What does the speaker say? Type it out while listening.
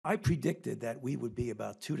I predicted that we would be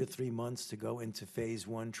about 2 to 3 months to go into phase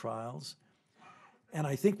 1 trials. And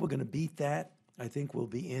I think we're going to beat that. I think we'll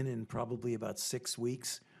be in probably about 6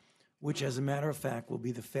 weeks, which, as a matter of fact, will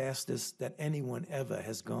be the fastest that anyone ever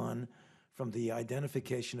has gone from the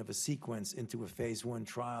identification of a sequence into a phase 1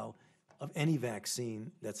 trial of any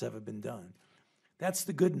vaccine that's ever been done. That's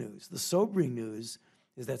the good news. The sobering news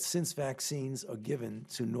is that since vaccines are given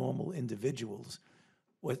to normal individuals,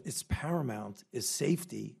 what is paramount is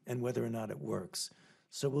safety and whether or not it works.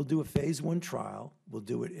 So we'll do a phase 1 trial. We'll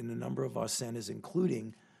do it in a number of our centers,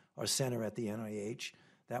 including our center at the NIH.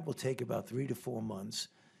 That will take about 3 to 4 months.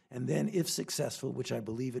 And then, if successful, which I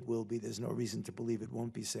believe it will be, there's no reason to believe it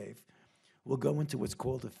won't be safe, we'll go into what's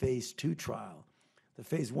called a phase 2 trial. The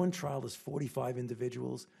phase 1 trial is 45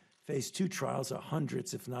 individuals. Phase 2 trials are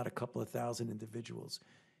hundreds, if not a couple of thousand individuals.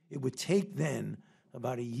 It would take then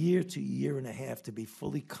about a year to a year and a half to be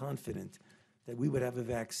fully confident that we would have a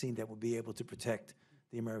vaccine that would be able to protect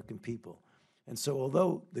the American people. And so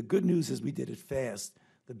although the good news is we did it fast,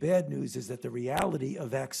 the bad news is that the reality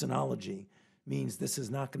of vaccinology means this is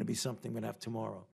not going to be something we're going to have tomorrow.